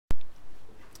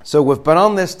So we've been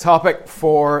on this topic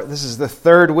this is the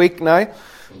third week now,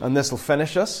 and this will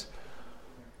finish us.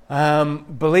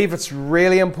 Believe it's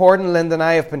really important. Linda and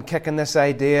I have been kicking this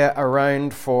idea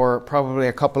around for probably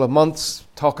a couple of months,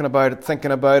 talking about it,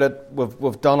 thinking about it.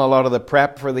 We've done a lot of the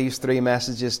prep for these three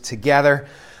messages together.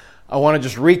 I want to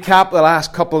just recap the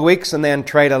last couple of weeks and then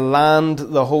try to land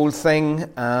the whole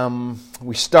thing.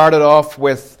 We started off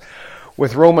with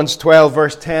Romans 12,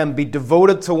 verse 10, be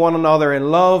devoted to one another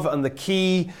in love, and the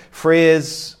key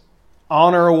phrase,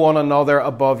 honor one another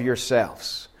above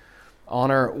yourselves.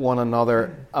 Honor one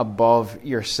another above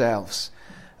yourselves.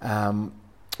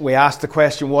 We asked the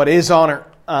question, what is honor?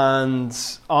 And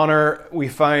honor, we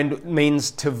found, means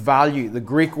to value. The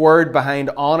Greek word behind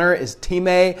honor is time.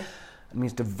 It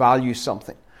means to value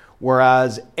something.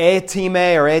 Whereas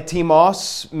etime or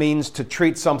etimos means to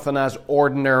treat something as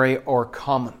ordinary or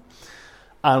common.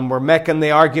 And we're making the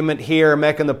argument here,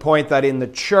 making the point that in the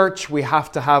church we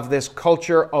have to have this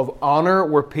culture of honor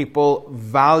where people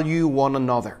value one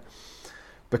another.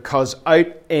 Because out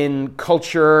in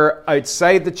culture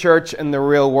outside the church, in the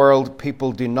real world,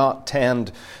 people do not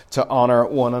tend to honor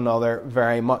one another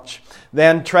very much.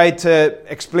 Then tried to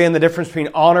explain the difference between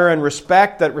honor and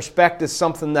respect, that respect is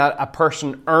something that a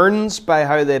person earns by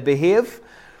how they behave,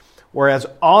 whereas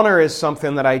honor is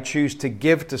something that I choose to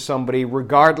give to somebody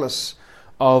regardless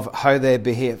of how they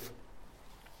behave.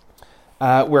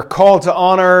 We're called to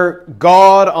honor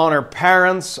God, honor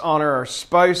parents, honor our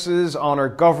spouses, honor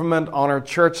government, honor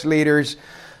church leaders,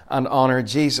 and honor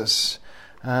Jesus.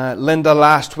 Linda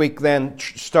last week then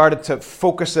started to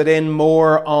focus it in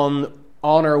more on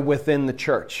honor within the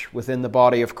church, within the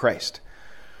body of Christ,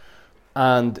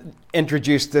 and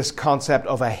introduced this concept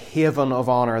of a haven of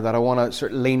honor that I want to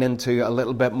sort of lean into a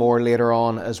little bit more later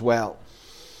on as well.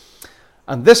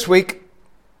 And this week,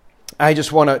 I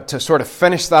just want to sort of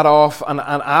finish that off and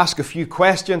ask a few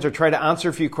questions or try to answer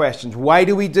a few questions. Why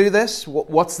do we do this?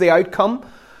 What's the outcome?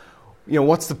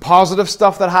 What's the positive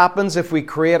stuff that happens if we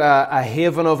create a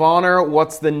haven of honor?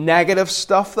 What's the negative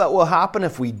stuff that will happen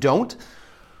if we don't?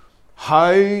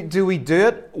 How do we do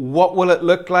it? What will it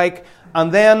look like?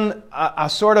 And then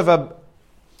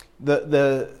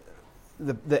the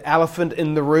elephant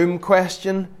in the room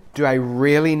question, do I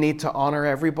really need to honor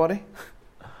everybody?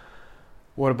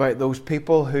 What about those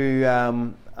people who,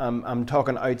 I'm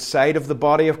talking outside of the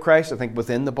body of Christ? I think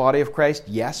within the body of Christ,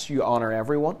 yes, you honor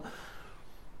everyone.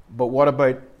 But what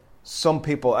about some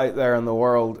people out there in the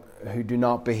world who do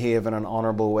not behave in an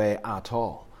honorable way at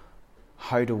all?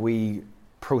 How do we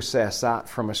process that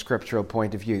from a scriptural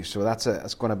point of view? So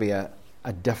it's going to be a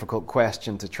difficult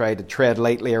question to try to tread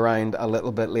lightly around a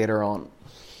little bit later on.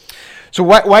 So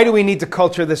why do we need to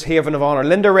culture this haven of honor?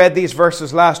 Linda read these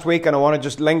verses last week, and I want to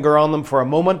just linger on them for a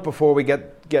moment before we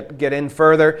get in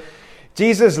further.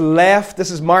 Jesus left,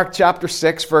 this is Mark chapter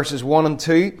 6, verses 1 and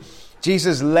 2.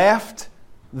 Jesus left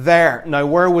there. Now,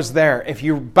 where was there? If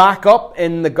you back up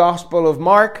in the Gospel of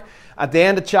Mark, at the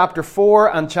end of chapter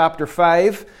 4 and chapter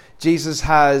 5, Jesus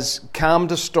has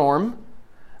calmed a storm.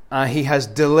 He has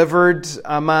delivered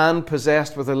a man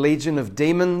possessed with a legion of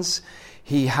demons.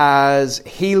 He has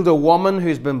healed a woman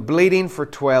who's been bleeding for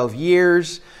 12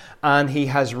 years, and he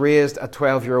has raised a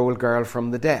 12-year-old girl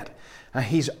from the dead. And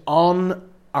he's on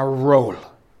a roll.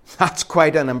 That's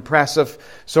quite an impressive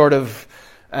sort of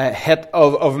hit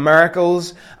of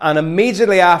miracles. And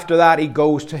immediately after that, he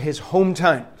goes to his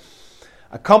hometown,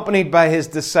 accompanied by his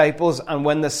disciples. And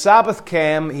when the Sabbath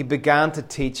came, he began to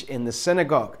teach in the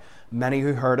synagogue. Many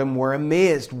who heard him were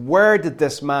amazed. Where did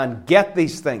this man get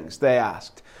these things? They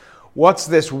asked. What's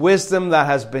this wisdom that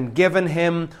has been given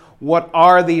him? What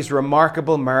are these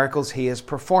remarkable miracles he is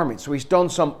performing? So he's done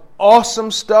some awesome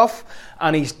stuff,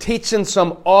 and he's teaching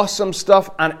some awesome stuff,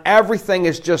 and everything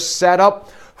is just set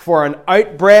up for an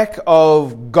outbreak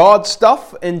of God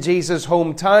stuff in Jesus'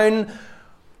 hometown.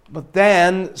 But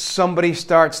then somebody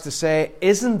starts to say,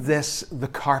 isn't this the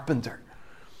carpenter?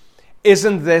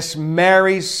 Isn't this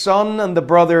Mary's son and the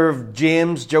brother of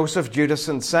James, Joseph, Judas,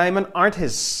 and Simon? Aren't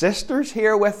his sisters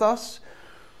here with us?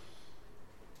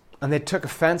 And they took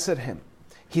offense at him.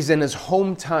 He's in his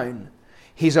hometown.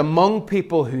 He's among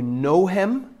people who know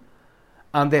him.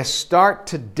 And they start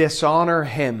to dishonor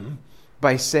him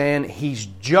by saying he's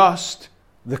just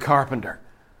the carpenter.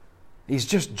 He's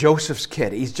just Joseph's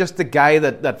kid. He's just the guy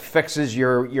that fixes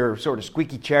your sort of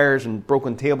squeaky chairs and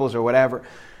broken tables or whatever.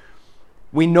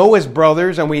 We know his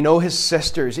brothers and we know his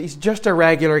sisters. He's just a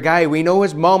regular guy. We know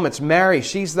his mom. It's Mary.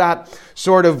 She's that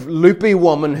sort of loopy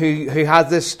woman who had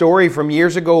this story from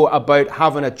years ago about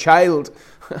having a child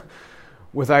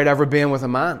without ever being with a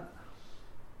man.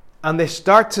 And they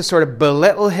start to sort of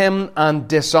belittle him and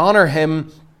dishonor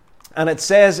him And it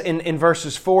says in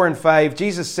verses 4 and 5,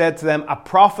 Jesus said to them, a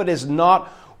prophet is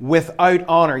not without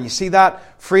honor. You see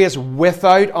that phrase,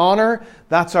 without honor?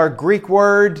 That's our Greek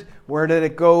word. Where did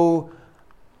it go?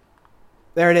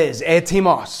 There it is,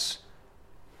 etimos.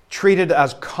 Treated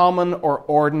as common or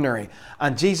ordinary.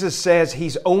 And Jesus says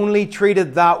he's only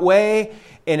treated that way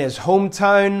in his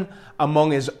hometown,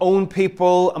 among his own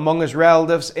people, among his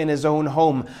relatives, in his own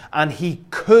home. And he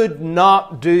could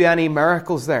not do any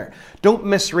miracles there. Don't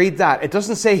misread that. It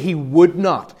doesn't say he would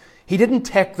not. He didn't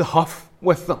take the huff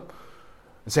with them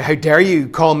and say, how dare you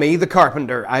call me the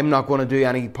carpenter? I'm not going to do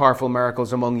any powerful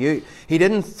miracles among you. He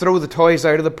didn't throw the toys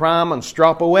out of the pram and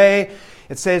strop away.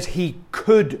 It says he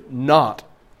could not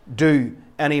do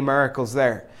any miracles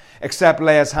there, except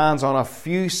lay his hands on a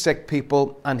few sick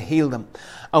people and heal them.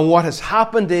 And what has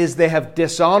happened is they have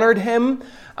dishonored him,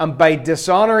 and by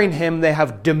dishonoring him, they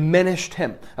have diminished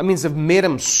him. That means they've made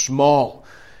him small.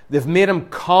 They've made him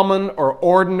common or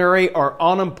ordinary or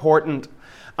unimportant.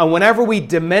 And whenever we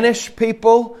diminish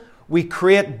people, we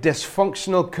create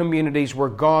dysfunctional communities where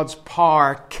God's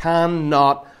power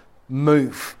cannot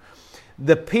move.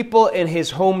 The people in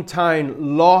his hometown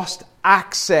lost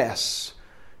access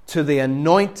to the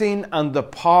anointing and the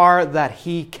power that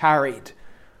he carried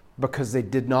because they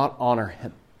did not honor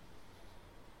him.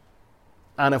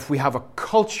 And if we have a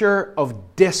culture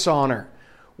of dishonor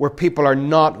where people are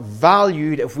not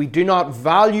valued, if we do not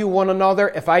value one another,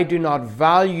 if I do not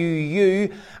value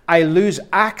you, I lose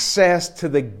access to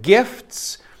the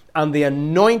gifts and the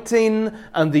anointing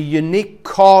and the unique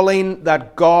calling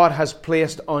that God has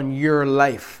placed on your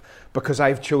life because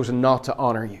I've chosen not to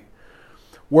honor you.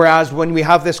 Whereas when we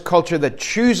have this culture that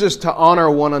chooses to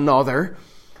honor one another,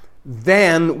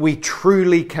 then we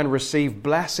truly can receive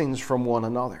blessings from one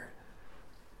another.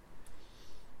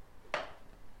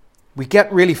 We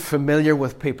get really familiar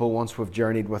with people once we've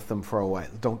journeyed with them for a while,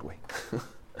 don't we?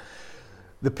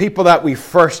 The people that we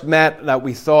first met that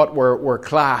we thought were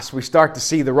class, we start to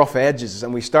see the rough edges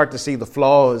and we start to see the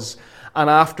flaws. And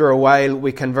after a while,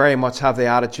 we can very much have the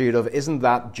attitude of, isn't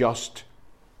that just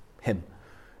him?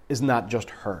 Isn't that just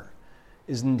her?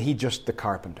 Isn't he just the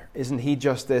carpenter? Isn't he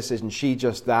just this? Isn't she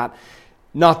just that?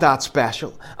 Not that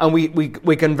special. And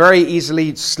we can very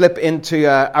easily slip into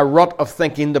a rut of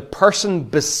thinking the person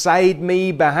beside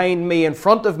me, behind me, in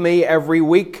front of me every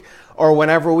week, or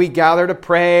whenever we gather to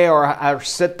pray or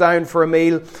sit down for a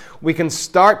meal, we can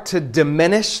start to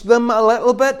diminish them a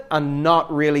little bit and not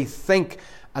really think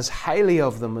as highly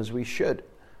of them as we should.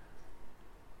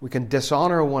 We can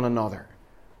dishonor one another.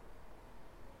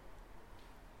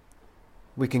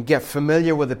 We can get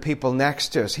familiar with the people next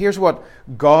to us. Here's what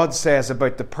God says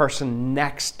about the person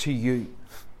next to you,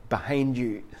 behind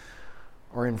you,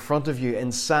 or in front of you.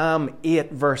 In Psalm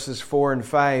 8, verses 4 and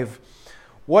 5,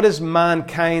 what is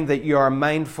mankind that you are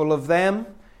mindful of them?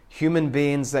 Human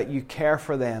beings that you care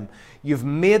for them. You've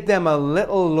made them a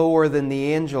little lower than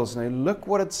the angels. Now look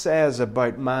what it says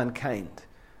about mankind,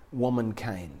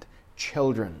 womankind,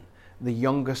 children, the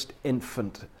youngest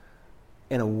infant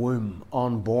in a womb,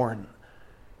 unborn.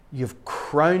 You've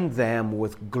crowned them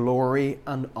with glory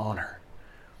and honor.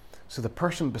 So the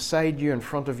person beside you, in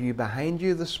front of you, behind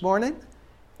you this morning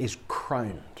is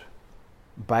crowned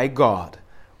by God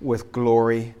with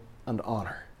glory and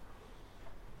honor.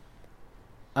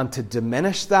 And to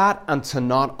diminish that and to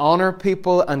not honor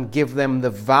people and give them the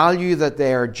value that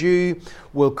they are due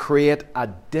will create a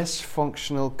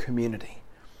dysfunctional community.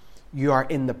 You are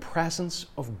in the presence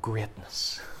of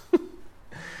greatness.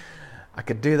 I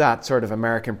could do that sort of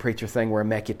American preacher thing where I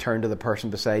make you turn to the person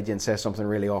beside you and say something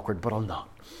really awkward, but I'll not.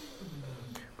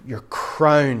 You're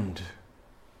crowned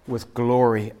with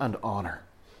glory and honor.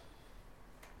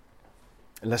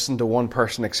 I listened to one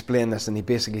person explain this, and he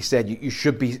basically said, you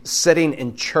should be sitting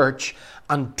in church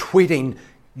and tweeting,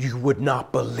 you would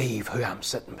not believe who I'm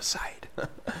sitting beside.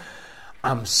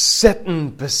 I'm sitting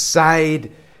beside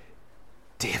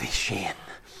Davy Shane.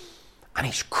 And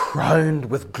he's crowned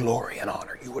with glory and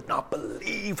honor. You would not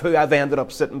believe who I've ended up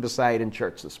sitting beside in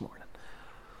church this morning.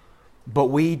 But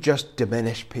we just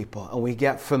diminish people and we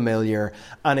get familiar.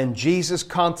 And in Jesus'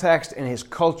 context, in his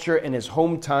culture, in his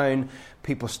hometown,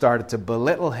 people started to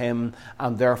belittle him,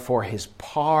 and therefore his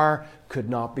power could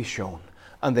not be shown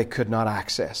and they could not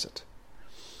access it.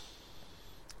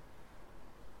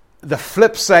 The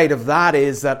flip side of that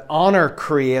is that honor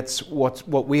creates what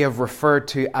we have referred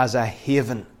to as a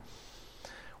haven,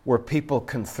 where people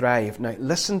can thrive. Now,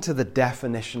 listen to the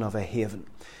definition of a haven.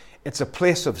 It's a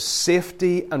place of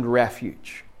safety and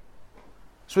refuge.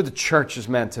 That's what the church is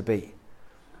meant to be.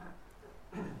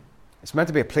 It's meant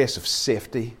to be a place of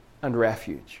safety and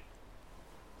refuge.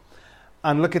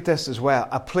 And look at this as well.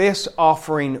 A place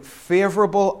offering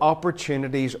favorable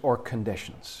opportunities or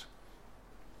conditions.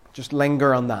 Just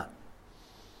linger on that.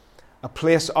 A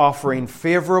place offering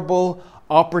favorable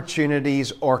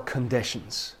opportunities or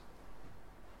conditions.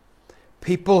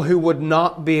 People who would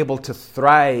not be able to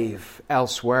thrive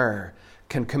elsewhere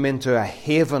can come into a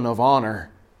haven of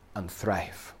honor and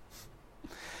thrive.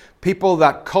 People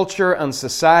that culture and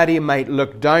society might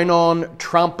look down on,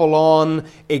 trample on,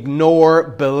 ignore,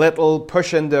 belittle,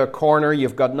 push into a corner.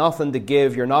 You've got nothing to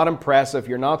give. You're not impressive.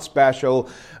 You're not special.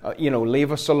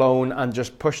 Leave us alone, and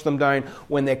just push them down.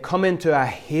 When they come into a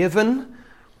haven,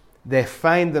 they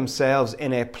find themselves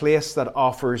in a place that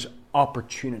offers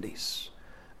opportunities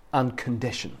and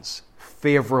conditions.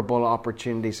 Favorable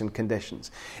opportunities and conditions.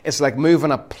 It's like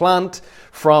moving a plant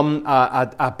from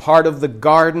a part of the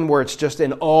garden where it's just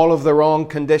in all of the wrong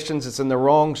conditions. It's in the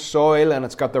wrong soil, and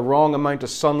it's got the wrong amount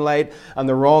of sunlight and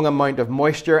the wrong amount of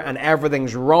moisture, and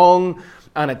everything's wrong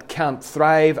and it can't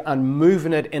thrive. And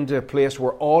moving it into a place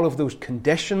where all of those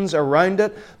conditions around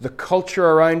it, the culture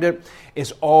around it,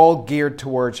 is all geared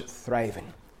towards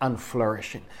thriving and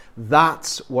flourishing.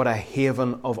 That's what a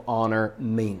haven of honor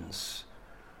means.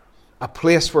 A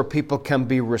place where people can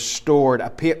be restored,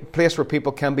 a place where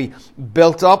people can be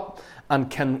built up and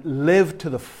can live to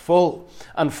the full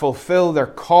and fulfill their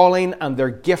calling and their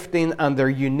gifting and their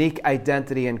unique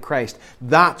identity in Christ.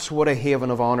 That's what a haven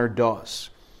of honor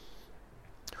does.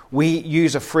 We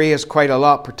use a phrase quite a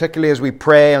lot, particularly as we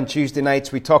pray on Tuesday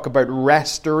nights. We talk about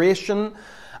restoration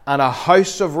and a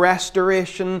house of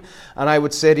restoration. And I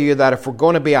would say to you that if we're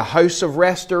going to be a house of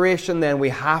restoration, then we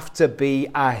have to be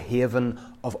a haven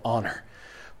of honor.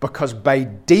 Because by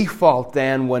default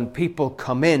then, when people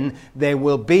come in, they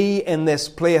will be in this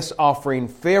place offering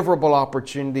favorable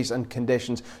opportunities and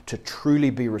conditions to truly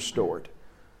be restored,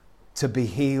 to be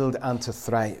healed and to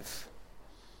thrive.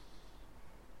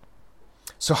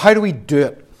 So how do we do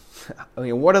it? I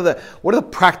mean, what are the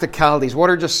practicalities?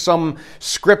 What are just some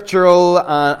scriptural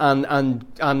and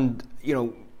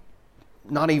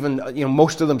not even,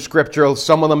 most of them scriptural,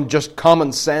 some of them just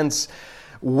common sense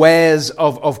ways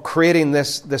of creating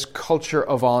this culture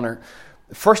of honor?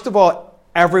 First of all,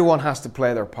 everyone has to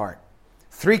play their part.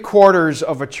 3/4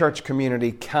 of a church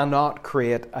community cannot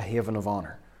create a haven of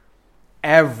honor.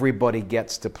 Everybody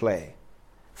gets to play,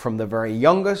 from the very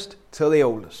youngest to the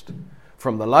oldest,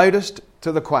 from the loudest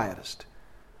to the quietest.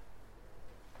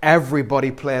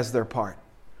 Everybody plays their part.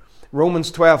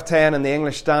 Romans 12:10 in the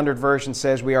English Standard Version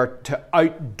says we are to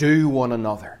outdo one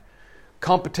another.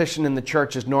 Competition in the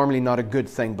church is normally not a good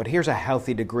thing, but here's a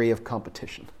healthy degree of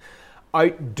competition.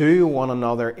 Outdo one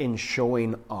another in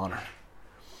showing honor.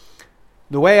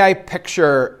 The way I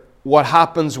picture what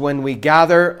happens when we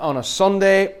gather on a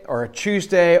Sunday or a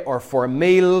Tuesday or for a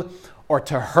meal or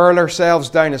to hurl ourselves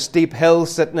down a steep hill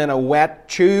sitting in a wet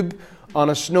tube on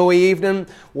a snowy evening,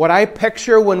 what I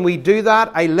picture when we do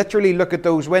that, I literally look at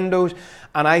those windows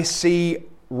and I see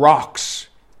rocks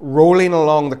rolling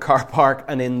along the car park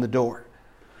and in the door.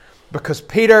 Because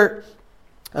Peter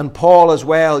and Paul as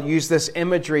well use this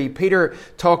imagery. Peter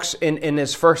talks in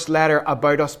his first letter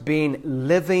about us being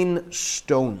living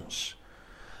stones.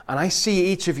 And I see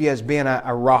each of you as being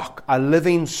a rock, a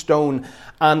living stone.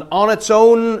 And on its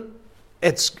own,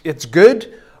 it's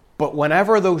good. But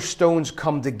whenever those stones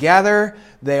come together,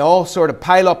 they all sort of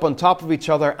pile up on top of each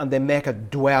other and they make a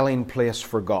dwelling place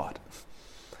for God.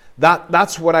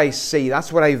 That's what I see.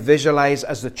 That's what I visualize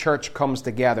as the church comes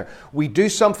together. We do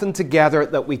something together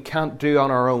that we can't do on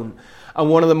our own.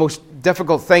 And one of the most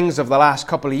difficult things of the last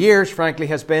couple of years, frankly,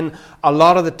 has been a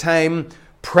lot of the time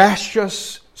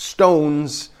precious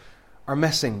stones are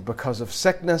missing because of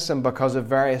sickness and because of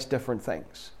various different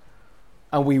things.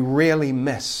 And we really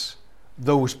miss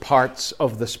those parts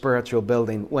of the spiritual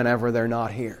building whenever they're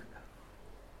not here.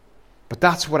 But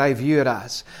that's what I view it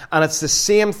as. And it's the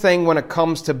same thing when it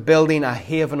comes to building a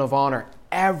haven of honor.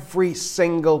 Every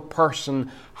single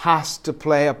person has to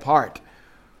play a part.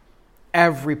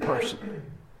 Every person.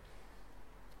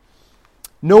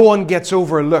 No one gets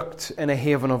overlooked in a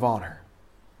haven of honor.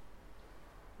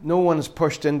 No one is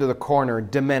pushed into the corner,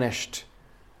 diminished,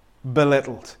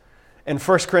 belittled. In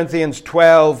 1 Corinthians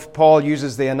 12, Paul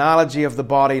uses the analogy of the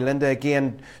body. Linda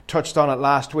again touched on it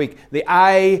last week. The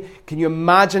eye, can you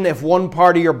imagine if one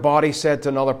part of your body said to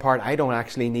another part, I don't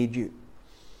actually need you?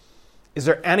 Is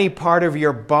there any part of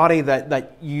your body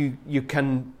that you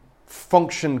can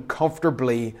function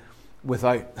comfortably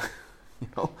without?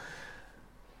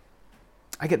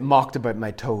 I get mocked about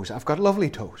my toes. I've got lovely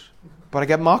toes, but I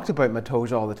get mocked about my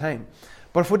toes all the time.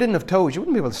 But if we didn't have toes, you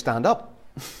wouldn't be able to stand up.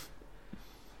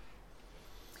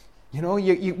 You know,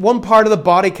 one part of the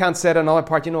body can't say to another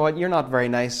part, you know what, you're not very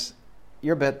nice.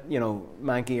 You're a bit,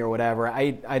 manky or whatever.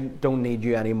 I don't need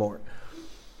you anymore.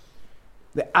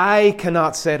 The eye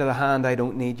cannot say to the hand, I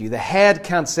don't need you. The head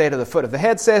can't say to the foot. If the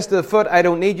head says to the foot, I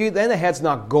don't need you, then the head's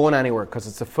not going anywhere because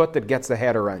it's the foot that gets the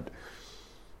head around.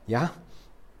 Yeah?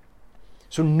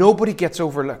 So nobody gets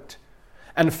overlooked.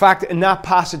 And in fact, in that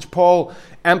passage, Paul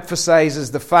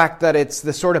emphasizes the fact that it's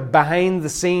the sort of behind the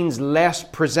scenes, less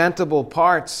presentable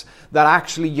parts that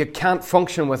actually you can't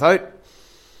function without.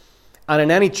 And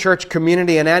in any church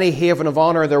community, in any haven of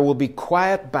honor, there will be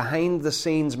quiet behind the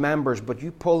scenes members, but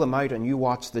you pull them out and you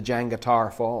watch the Jenga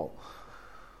tower fall.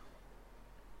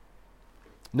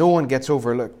 No one gets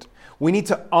overlooked. We need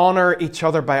to honor each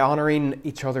other by honoring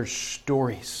each other's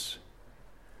stories.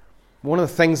 One of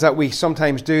the things that we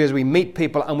sometimes do is we meet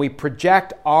people and we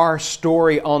project our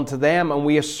story onto them, and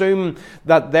we assume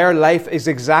that their life is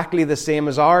exactly the same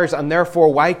as ours, and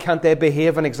therefore why can't they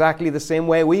behave in exactly the same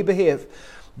way we behave?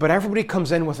 But everybody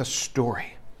comes in with a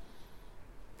story.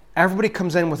 Everybody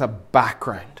comes in with a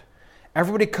background.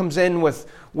 Everybody comes in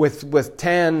with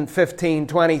 10, 15,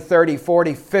 20, 30,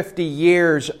 40, 50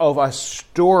 years of a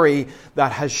story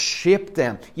that has shaped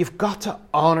them. You've got to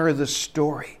honor the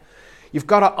story. You've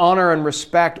got to honor and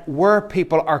respect where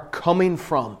people are coming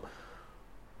from,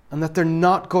 and that they're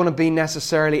not going to be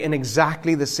necessarily in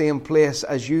exactly the same place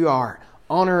as you are.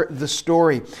 Honor the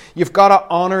story. You've got to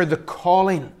honor the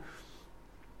calling.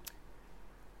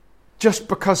 Just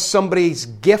because somebody's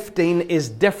gifting is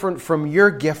different from your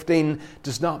gifting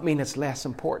does not mean it's less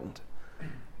important.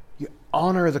 You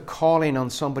honor the calling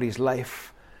on somebody's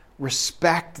life.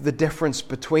 Respect the difference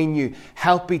between you.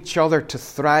 Help each other to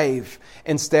thrive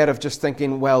instead of just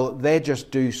thinking, well, they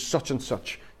just do such and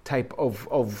such type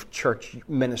of church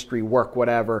ministry work,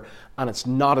 whatever, and it's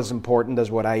not as important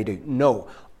as what I do. No.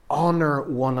 Honor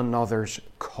one another's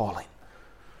calling.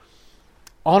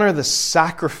 Honor the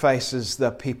sacrifices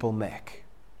that people make.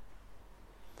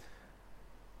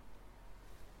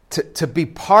 To be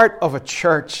part of a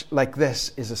church like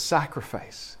this is a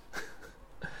sacrifice.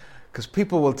 Because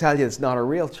people will tell you it's not a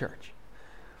real church.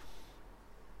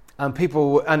 And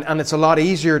it's a lot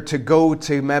easier to go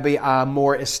to maybe a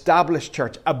more established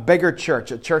church, a bigger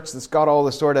church, a church that's got all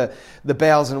the sort of the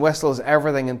bells and whistles,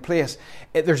 everything in place.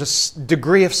 There's a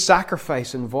degree of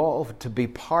sacrifice involved to be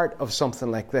part of something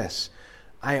like this.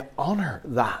 I honor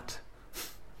that.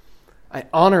 I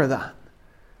honor that.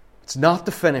 It's not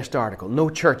the finished article.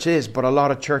 No church is, but a lot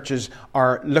of churches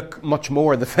look much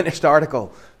more the finished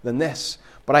article than this.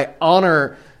 But I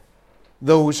honor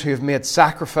those who have made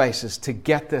sacrifices to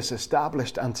get this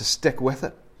established and to stick with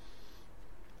it.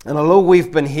 And although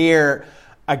we've been here,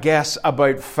 I guess,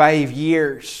 about 5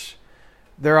 years,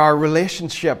 there are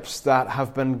relationships that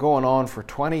have been going on for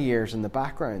 20 years in the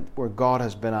background where God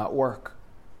has been at work.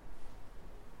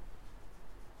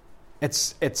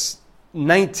 It's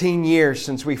 19 years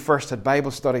since we first had Bible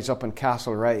studies up in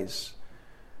Castlereagh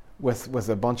with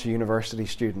a bunch of university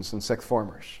students and sixth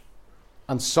formers.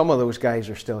 And some of those guys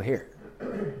are still here.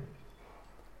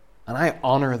 And I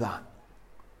honor that.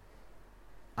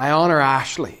 I honor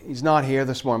Ashley. He's not here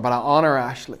this morning, but I honor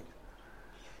Ashley.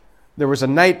 There was a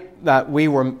night that we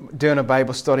were doing a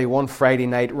Bible study one Friday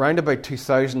night, around about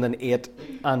 2008,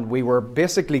 and we were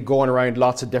basically going around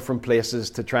lots of different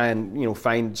places to try and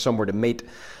find somewhere to meet.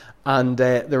 And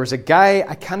there was a guy,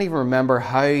 I can't even remember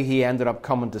how he ended up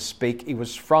coming to speak. He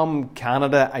was from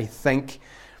Canada, I think.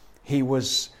 He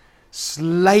was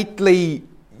slightly,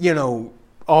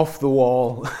 off the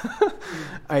wall.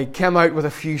 I came out with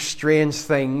a few strange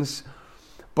things.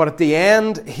 But at the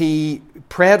end, he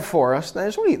prayed for us. Now,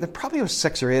 there probably was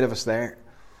 6 or 8 of us there.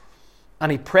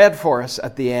 And he prayed for us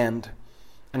at the end.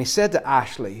 And he said to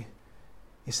Ashley,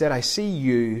 he said, I see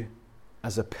you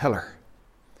as a pillar.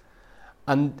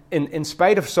 And in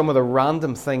spite of some of the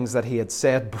random things that he had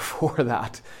said before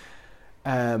that,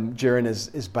 during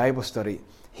his Bible study,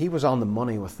 he was on the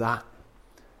money with that.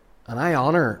 And I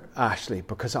honor Ashley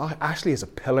because Ashley is a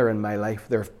pillar in my life.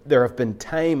 There have been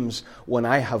times when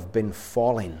I have been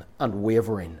falling and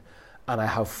wavering, and I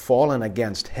have fallen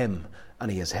against him,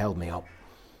 and he has held me up.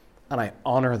 And I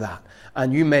honor that.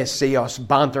 And you may see us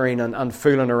bantering and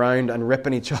fooling around and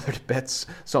ripping each other to bits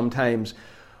sometimes,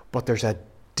 but there's a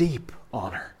deep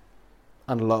honor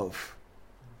and love.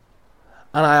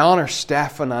 And I honor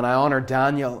Stephen and I honor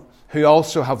Daniel, who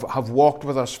also have walked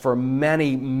with us for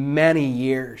many, many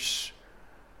years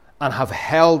and have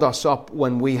held us up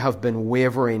when we have been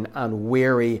wavering and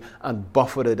weary and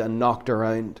buffeted and knocked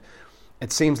around.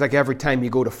 It seems like every time you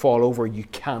go to fall over, you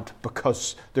can't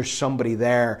because there's somebody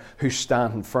there who's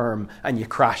standing firm and you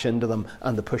crash into them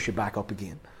and they push you back up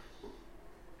again.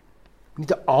 We need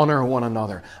to honor one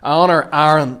another. I honor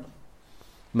Aaron,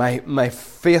 my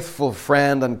faithful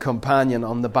friend and companion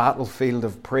on the battlefield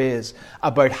of praise,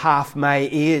 about half my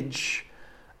age.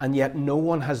 And yet no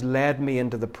one has led me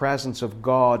into the presence of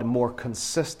God more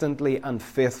consistently and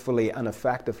faithfully and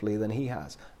effectively than he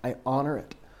has. I honor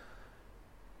it.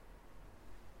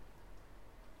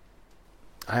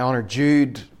 I honor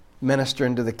Jude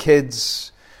ministering to the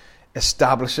kids,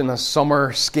 establishing a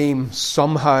summer scheme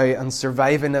somehow and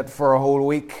surviving it for a whole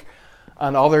week.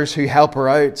 And others who help her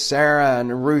out, Sarah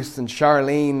and Ruth and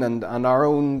Charlene and our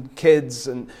own kids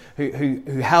and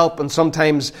who help. And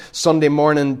sometimes Sunday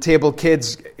morning table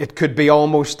kids, it could be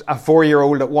almost a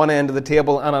 4-year-old at one end of the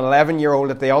table and an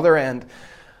 11-year-old at the other end.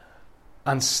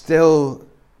 And still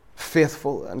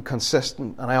faithful and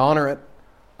consistent. And I honor it.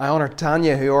 I honor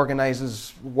Tanya, who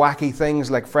organises wacky things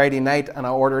like Friday night. And I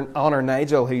honor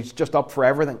Nigel, who's just up for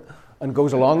everything and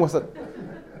goes along with it.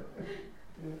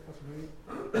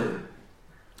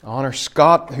 I honor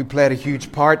Scott, who played a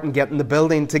huge part in getting the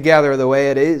building together the way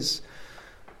it is.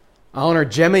 I honor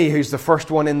Jimmy, who's the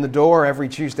first one in the door every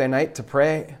Tuesday night to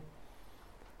pray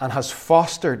and has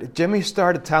fostered. Jimmy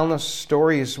started telling us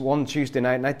stories one Tuesday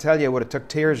night, and I tell you what, it took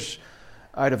tears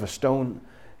out of a stone.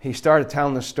 He started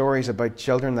telling us stories about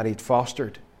children that he'd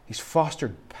fostered. He's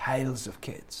fostered piles of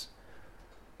kids.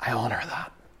 I honor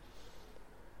that.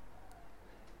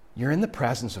 You're in the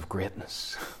presence of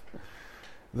greatness.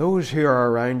 Those who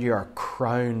are around you are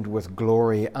crowned with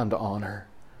glory and honor.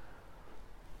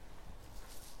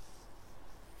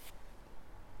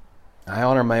 I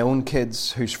honor my own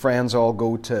kids whose friends all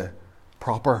go to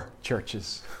proper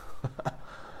churches.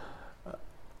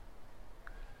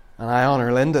 And I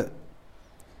honor Linda.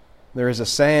 There is a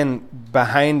saying,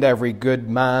 behind every good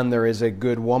man there is a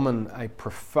good woman. I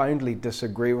profoundly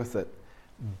disagree with it.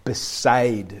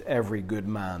 Beside every good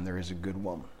man there is a good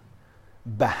woman.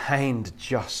 Behind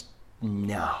just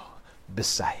now,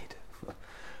 beside.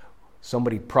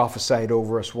 Somebody prophesied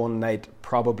over us one night,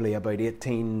 probably about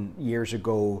 18 years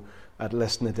ago at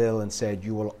Lisnadil, and said,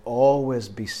 you will always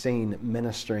be seen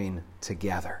ministering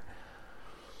together.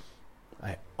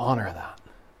 I honor that.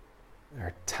 There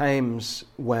are times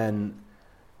when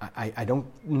I don't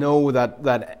know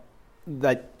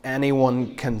that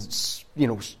anyone can,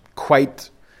 quite.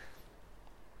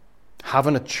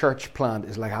 Having a church plant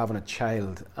is like having a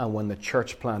child, and when the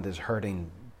church plant is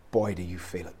hurting, boy, do you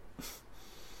feel it.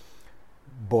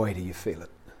 Boy, do you feel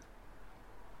it.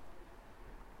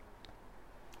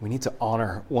 We need to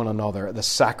honor one another, the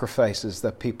sacrifices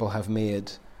that people have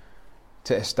made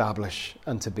to establish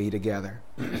and to be together.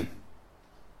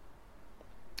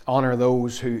 Honor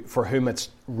those for whom it's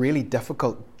really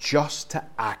difficult just to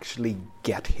actually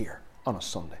get here on a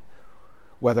Sunday.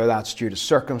 Whether that's due to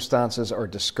circumstances or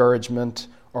discouragement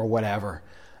or whatever.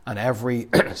 And every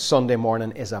Sunday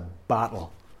morning is a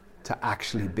battle to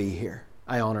actually be here.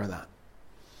 I honor that.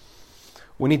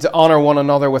 We need to honor one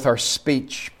another with our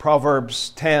speech.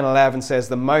 Proverbs 10:11 says,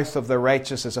 the mouth of the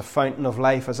righteous is a fountain of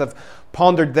life. As I've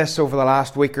pondered this over the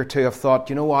last week or two, I've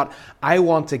thought, you know what? I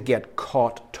want to get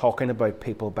caught talking about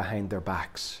people behind their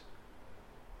backs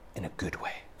in a good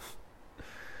way.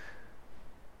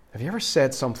 Have you ever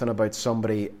said something about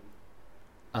somebody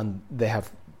and they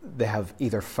have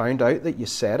either found out that you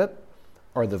said it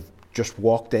or they've just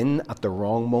walked in at the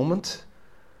wrong moment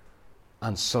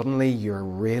and suddenly you're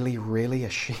really, really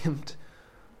ashamed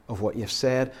of what you've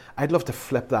said? I'd love to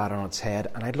flip that on its head,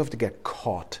 and I'd love to get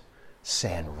caught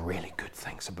saying really good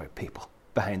things about people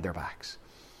behind their backs.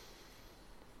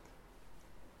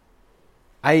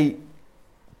 I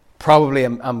probably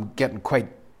am getting quite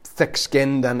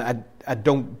thick-skinned, and I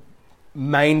don't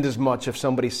mind as much if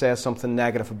somebody says something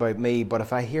negative about me, but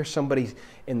if I hear somebody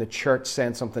in the church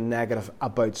saying something negative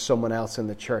about someone else in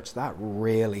the church, that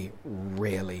really,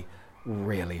 really,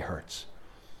 really hurts.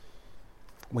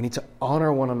 We need to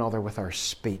honor one another with our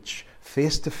speech,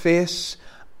 face to face,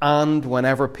 and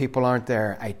whenever people aren't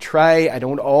there. I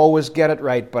don't always get it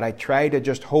right, but I try to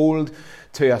just hold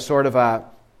to a sort of an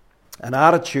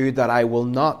attitude that I will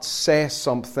not say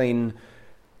something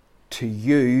to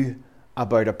you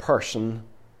about a person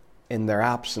in their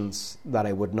absence that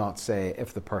I would not say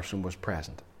if the person was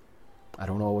present. I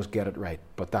don't always get it right,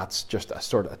 but that's just a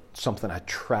sort of something I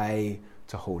try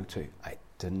to hold to. I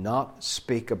do not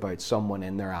speak about someone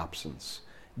in their absence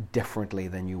differently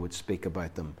than you would speak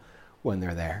about them when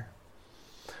they're there.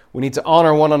 We need to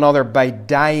honor one another by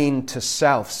dying to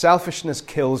self. Selfishness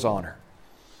kills honor.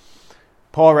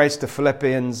 Paul writes to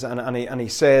Philippians and he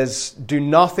says, do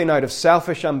nothing out of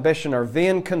selfish ambition or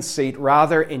vain conceit,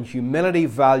 rather in humility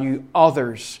value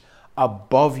others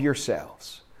above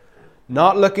yourselves,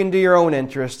 not looking to your own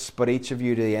interests, but each of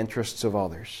you to the interests of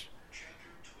others.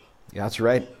 Yeah, that's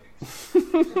right.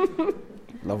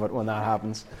 Love it when that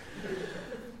happens.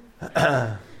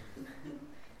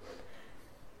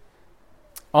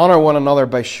 Honor one another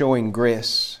by showing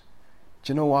grace.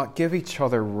 Do you know what? Give each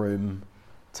other room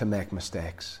to make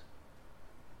mistakes.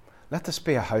 Let this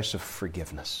be a house of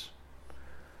forgiveness.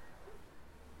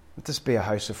 Let this be a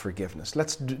house of forgiveness.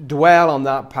 Let's dwell on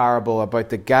that parable about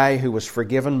the guy who was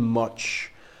forgiven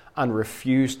much and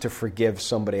refused to forgive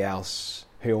somebody else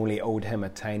who only owed him a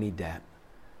tiny debt.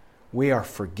 We are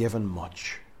forgiven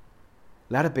much.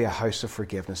 Let it be a house of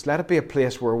forgiveness. Let it be a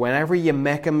place where whenever you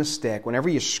make a mistake, whenever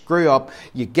you screw up,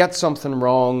 you get something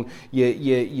wrong,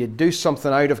 you do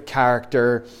something out of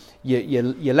character,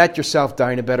 you let yourself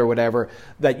down a bit or whatever,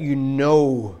 that you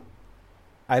know,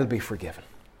 I'll be forgiven.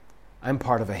 I'm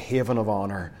part of a haven of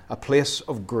honor, a place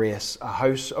of grace, a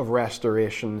house of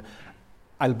restoration.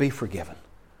 I'll be forgiven.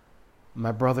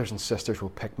 My brothers and sisters will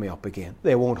pick me up again.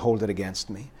 They won't hold it against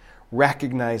me.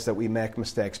 Recognize that we make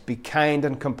mistakes. Be kind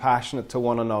and compassionate to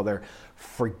one another,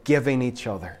 forgiving each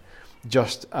other,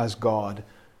 just as God,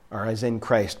 or as in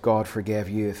Christ, God forgave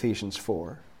you, Ephesians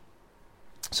 4.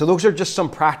 So those are just some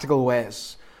practical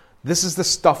ways. This is the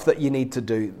stuff that you need to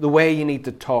do, the way you need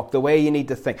to talk, the way you need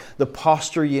to think, the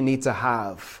posture you need to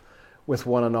have with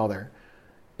one another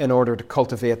in order to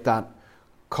cultivate that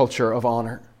culture of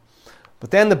honor.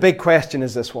 But then the big question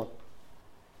is this one.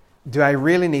 Do I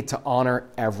really need to honor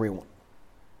everyone?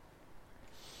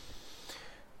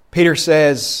 Peter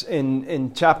says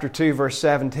in chapter 2, verse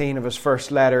 17 of his first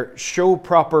letter, show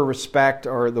proper respect,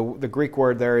 or the Greek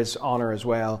word there is honor as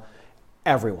well,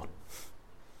 everyone.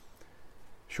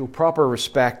 Show proper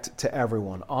respect to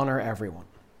everyone. Honor everyone.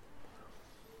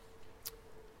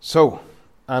 So,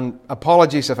 and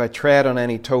apologies if I tread on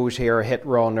any toes here or hit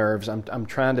raw nerves. I'm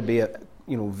trying to be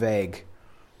vague.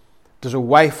 Does a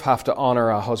wife have to honor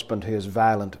a husband who is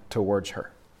violent towards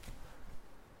her?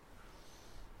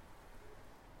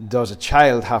 Does a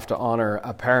child have to honor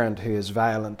a parent who is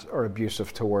violent or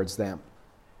abusive towards them?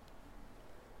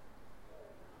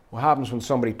 What happens when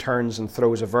somebody turns and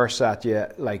throws a verse at you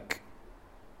like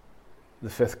the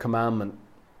fifth commandment?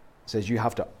 It says you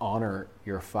have to honor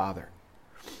your father.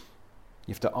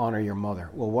 You have to honor your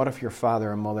mother. Well, what if your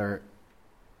father and mother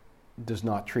does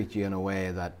not treat you in a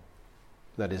way that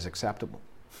is acceptable?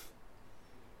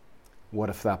 What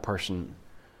if that person,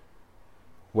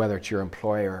 whether it's your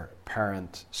employer,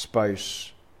 parent,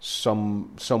 spouse,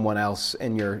 someone else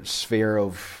in your sphere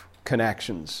of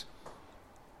connections,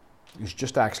 is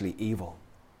just actually evil?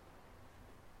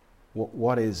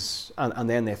 What is, and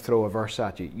then they throw a verse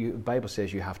at you. The Bible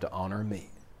says you have to honor me.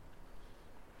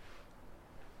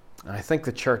 And I think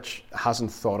the church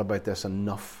hasn't thought about this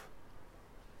enough.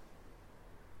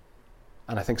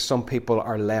 And I think some people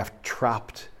are left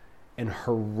trapped in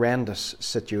horrendous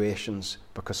situations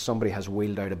because somebody has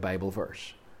wheeled out a Bible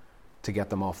verse to get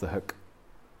them off the hook.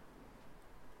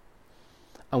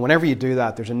 And whenever you do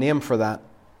that, there's a name for that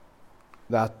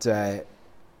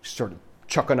sort of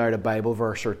chucking out a Bible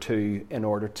verse or two in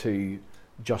order to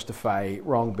justify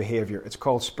wrong behavior. It's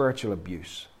called spiritual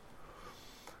abuse.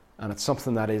 And it's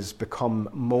something that has become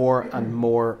more and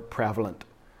more prevalent.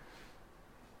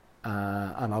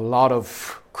 And a lot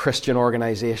of Christian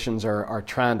organizations are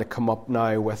trying to come up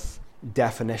now with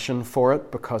definition for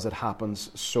it because it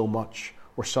happens so much,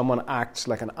 where someone acts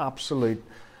like an absolute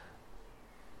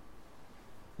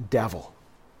devil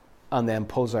and then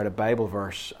pulls out a Bible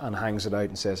verse and hangs it out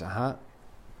and says,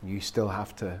 you still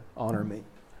have to honor me.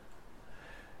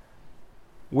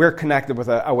 We're connected with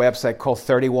a website called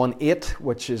 318,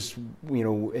 which is,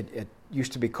 it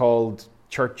used to be called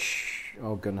Church,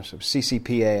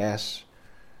 CCPAS.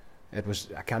 It was,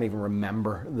 I can't even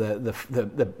remember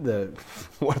the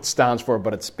what it stands for,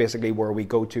 but it's basically where we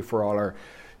go to for all our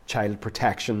child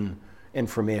protection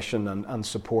information and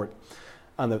support.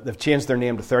 And they've changed their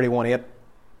name to 318.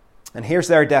 And here's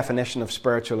their definition of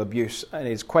spiritual abuse. And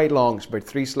it's quite long. It's about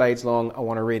 3 slides long. I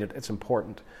want to read it. It's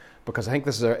important. Because I think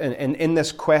this is in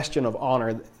this question of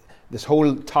honor, this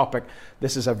whole topic,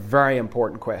 this is a very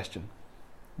important question.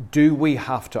 Do we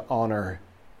have to honor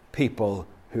people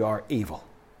who are evil?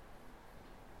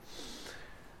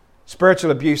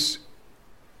 Spiritual abuse,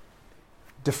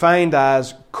 defined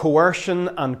as coercion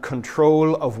and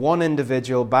control of one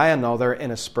individual by another in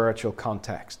a spiritual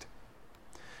context.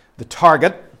 The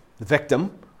target, the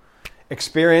victim,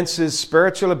 experiences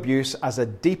spiritual abuse as a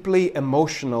deeply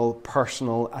emotional,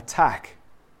 personal attack.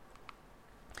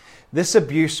 This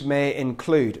abuse may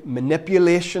include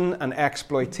manipulation and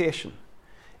exploitation,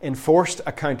 enforced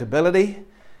accountability,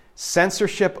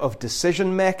 censorship of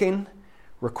decision-making,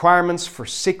 requirements for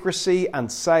secrecy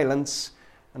and silence,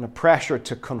 and a pressure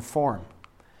to conform.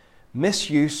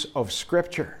 Misuse of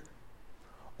Scripture,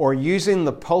 or using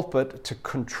the pulpit to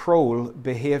control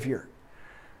behavior.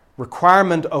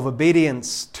 Requirement of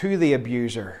obedience to the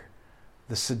abuser.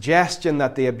 The suggestion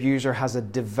that the abuser has a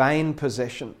divine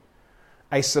position.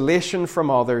 Isolation from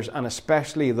others, and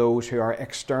especially those who are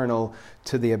external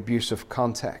to the abusive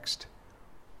context.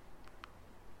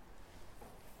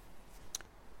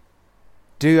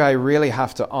 Do I really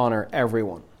have to honor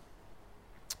everyone?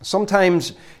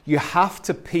 Sometimes you have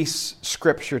to piece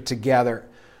Scripture together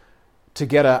to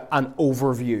get an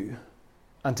overview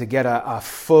and to get a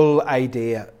full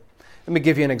idea. Let me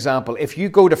give you an example. If you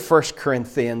go to 1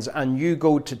 Corinthians and you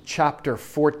go to chapter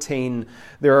 14,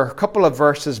 there are a couple of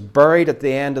verses buried at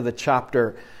the end of the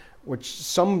chapter, which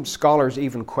some scholars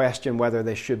even question whether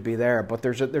they should be there. But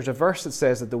there's a verse that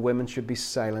says that the women should be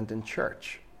silent in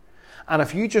church. And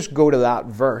if you just go to that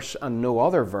verse and no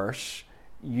other verse,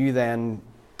 you then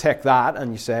take that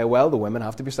and you say, well, the women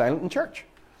have to be silent in church.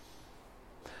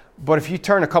 But if you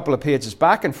turn a couple of pages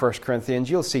back in 1 Corinthians,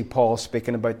 you'll see Paul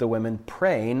speaking about the women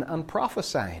praying and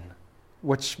prophesying,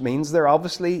 which means they're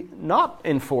obviously not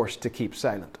enforced to keep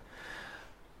silent.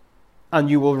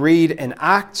 And you will read in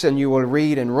Acts, and you will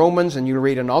read in Romans, and you'll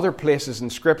read in other places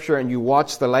in Scripture, and you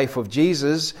watch the life of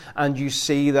Jesus, and you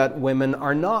see that women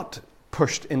are not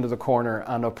pushed into the corner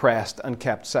and oppressed and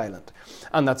kept silent.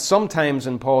 And that sometimes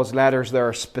in Paul's letters there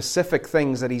are specific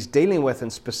things that he's dealing with in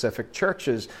specific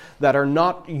churches that are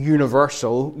not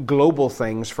universal, global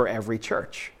things for every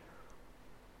church.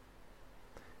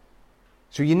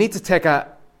 So you need to take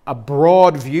a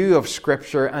broad view of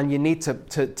Scripture, and you need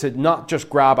to not just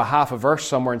grab a half a verse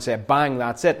somewhere and say, bang,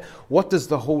 that's it. What does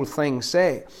the whole thing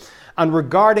say? And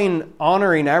regarding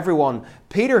honoring everyone,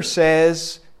 Peter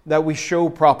says that we show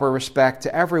proper respect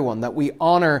to everyone, that we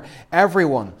honor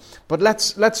everyone. But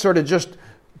let's sort of just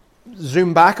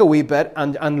zoom back a wee bit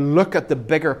and look at the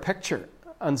bigger picture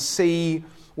and see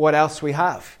what else we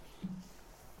have.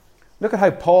 Look at how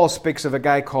Paul speaks of a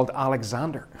guy called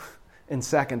Alexander in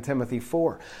 2 Timothy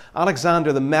 4.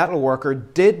 Alexander the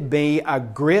metalworker did me a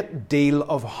great deal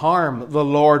of harm. The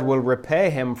Lord will repay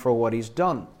him for what he's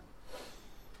done.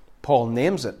 Paul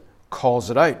names it, calls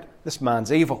it out. This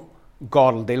man's evil.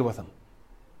 God will deal with him.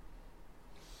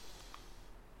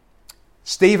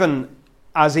 Stephen,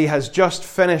 as he has just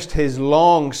finished his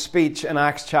long speech in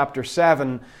Acts chapter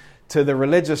 7 to the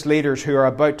religious leaders who are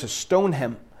about to stone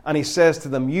him, and he says to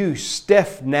them, you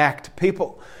stiff-necked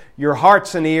people, your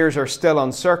hearts and ears are still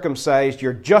uncircumcised,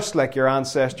 you're just like your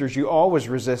ancestors, you always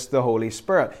resist the Holy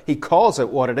Spirit. He calls it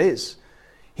what it is.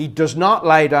 He does not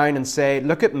lie down and say,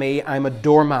 look at me, I'm a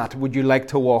doormat, would you like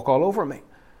to walk all over me?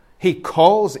 He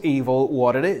calls evil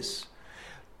what it is.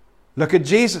 Look at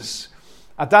Jesus.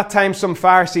 At that time, some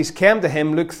Pharisees came to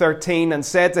him, Luke 13, and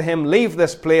said to him, leave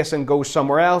this place and go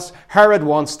somewhere else. Herod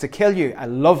wants to kill you. I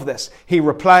love this. He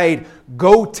replied,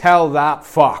 go tell that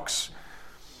fox.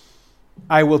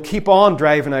 I will keep on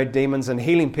driving out demons and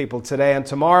healing people today, and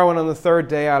tomorrow and on the third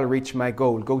day I'll reach my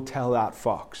goal. Go tell that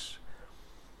fox.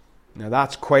 Now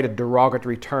that's quite a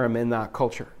derogatory term in that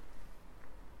culture.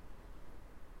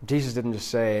 Jesus didn't just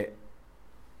say,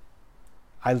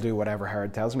 I'll do whatever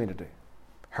Herod tells me to do.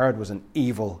 Herod was an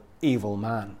evil, evil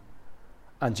man.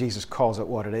 And Jesus calls it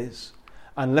what it is.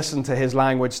 And listen to his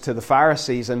language to the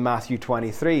Pharisees in Matthew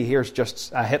 23. Here's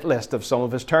just a hit list of some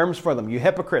of his terms for them. You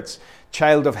hypocrites,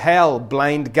 child of hell,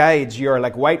 blind guides, you are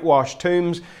like whitewashed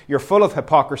tombs. You're full of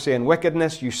hypocrisy and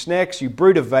wickedness. You snakes, you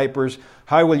brood of vipers.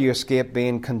 How will you escape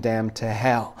being condemned to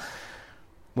hell?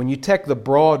 When you take the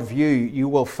broad view, you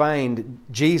will find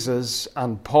Jesus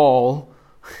and Paul,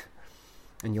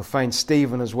 and you'll find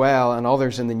Stephen as well, and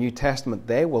others in the New Testament.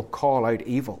 They will call out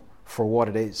evil for what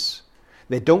it is.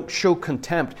 They don't show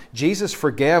contempt. Jesus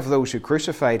forgave those who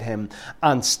crucified him,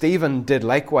 and Stephen did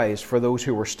likewise for those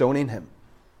who were stoning him.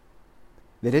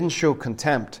 They didn't show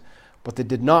contempt, but they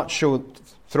did not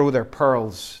throw their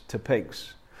pearls to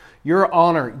pigs. Your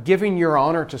honor, giving your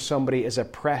honor to somebody is a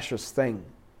precious thing.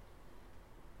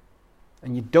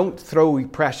 And you don't throw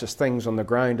precious things on the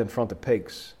ground in front of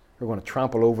pigs who are going to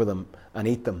trample over them and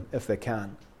eat them if they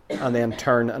can, and then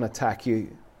turn and attack you.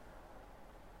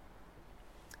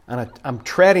 And I'm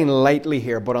treading lightly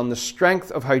here, but on the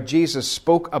strength of how Jesus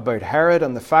spoke about Herod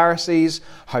and the Pharisees,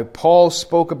 how Paul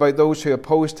spoke about those who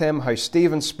opposed him, how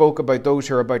Stephen spoke about those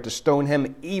who are about to stone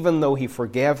him, even though he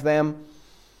forgave them,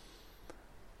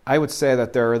 I would say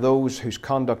that there are those whose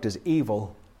conduct is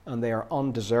evil and they are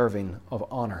undeserving of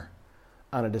honor.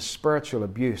 And it is spiritual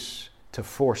abuse to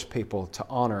force people to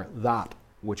honor that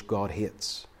which God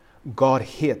hates. God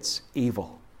hates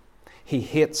evil. He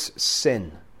hates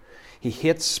sin. He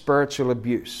hates spiritual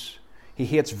abuse. He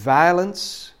hates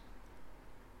violence.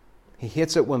 He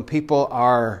hates it when people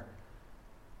are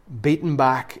beaten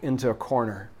back into a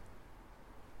corner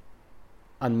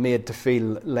and made to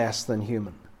feel less than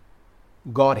human.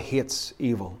 God hates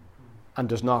evil and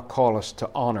does not call us to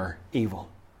honor evil.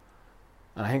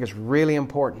 And I think it's really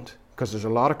important, because there's a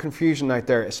lot of confusion out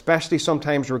there, especially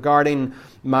sometimes regarding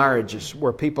marriages,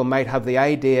 where people might have the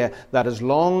idea that as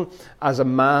long as a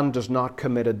man does not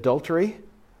commit adultery,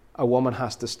 a woman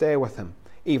has to stay with him,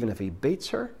 even if he beats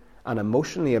her and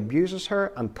emotionally abuses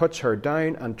her and puts her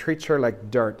down and treats her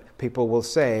like dirt. People will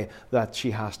say that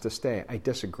she has to stay. I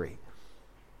disagree.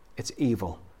 It's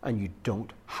evil, and you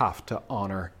don't have to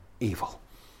honor evil.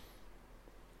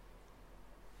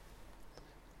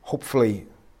 Hopefully,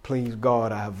 please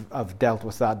God, I've dealt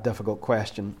with that difficult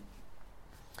question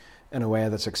in a way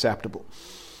that's acceptable.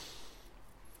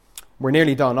 We're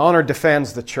nearly done. Honor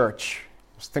defends the church.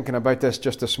 I was thinking about this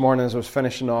just this morning as I was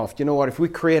finishing off. You know what? If we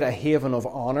create a haven of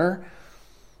honor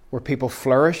where people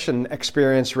flourish and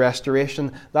experience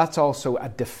restoration, that's also a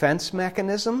defense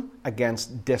mechanism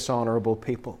against dishonorable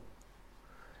people.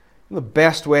 The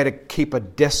best way to keep a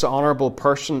dishonorable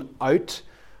person out,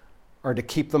 or to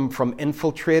keep them from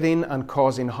infiltrating and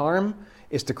causing harm,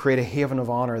 is to create a haven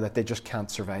of honor that they just can't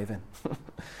survive in.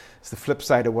 It's the flip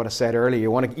side of what I said earlier.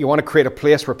 You want to create a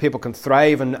place where people can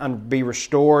thrive and be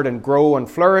restored and grow and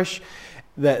flourish.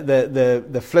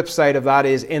 The flip side of that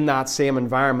is, in that same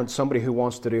environment, somebody who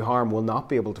wants to do harm will not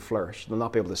be able to flourish. They'll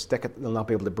not be able to stick it. They'll not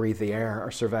be able to breathe the air or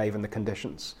survive in the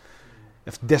conditions.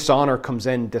 If dishonor comes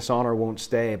in, dishonor won't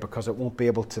stay, because it won't be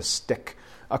able to stick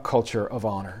a culture of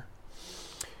honor.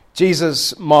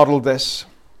 Jesus modeled this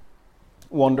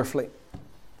wonderfully.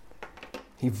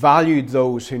 He valued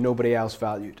those who nobody else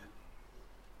valued.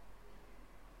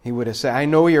 He would have said, I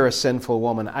know you're a sinful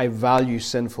woman. I value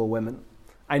sinful women.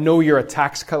 I know you're a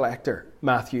tax collector,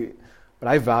 Matthew, but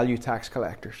I value tax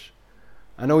collectors.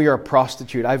 I know you're a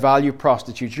prostitute. I value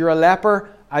prostitutes. You're a leper.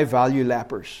 I value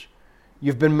lepers.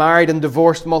 You've been married and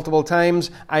divorced multiple times.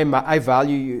 I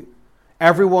value you.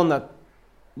 Everyone that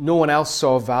no one else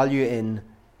saw value in,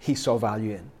 he saw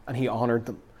value in, and he honored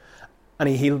them, and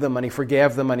he healed them, and he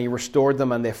forgave them, and he restored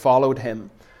them, and they followed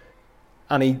him.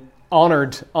 And he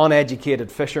honored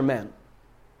uneducated fishermen.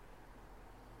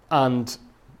 And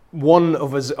one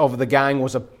of the gang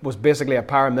was basically a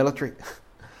paramilitary.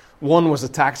 One was a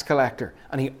tax collector,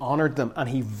 and he honored them, and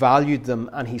he valued them,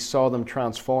 and he saw them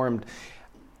transformed.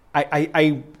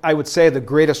 I would say the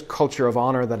greatest culture of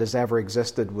honor that has ever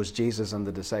existed was Jesus and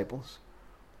the disciples.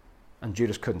 And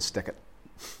Judas couldn't stick it.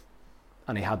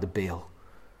 And he had to bail.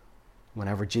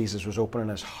 Whenever Jesus was opening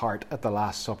his heart at the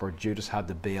Last Supper, Judas had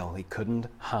to bail. He couldn't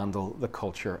handle the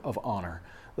culture of honor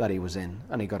that he was in,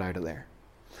 and he got out of there.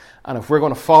 And if we're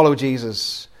going to follow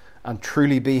Jesus and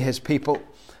truly be his people,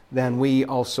 then we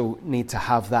also need to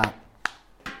have that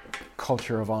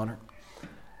culture of honor.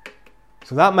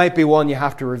 So that might be one you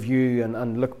have to review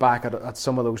and look back at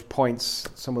some of those points,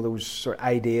 some of those sort of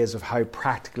ideas of how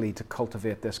practically to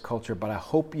cultivate this culture. But I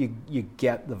hope you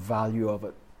get the value of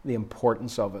it, the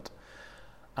importance of it.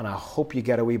 And I hope you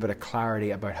get a wee bit of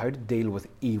clarity about how to deal with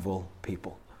evil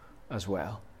people as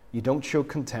well. You don't show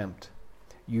contempt.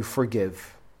 You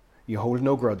forgive. You hold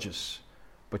no grudges.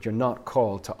 But you're not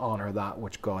called to honor that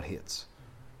which God hates.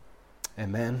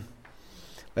 Amen.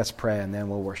 Let's pray and then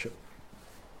we'll worship.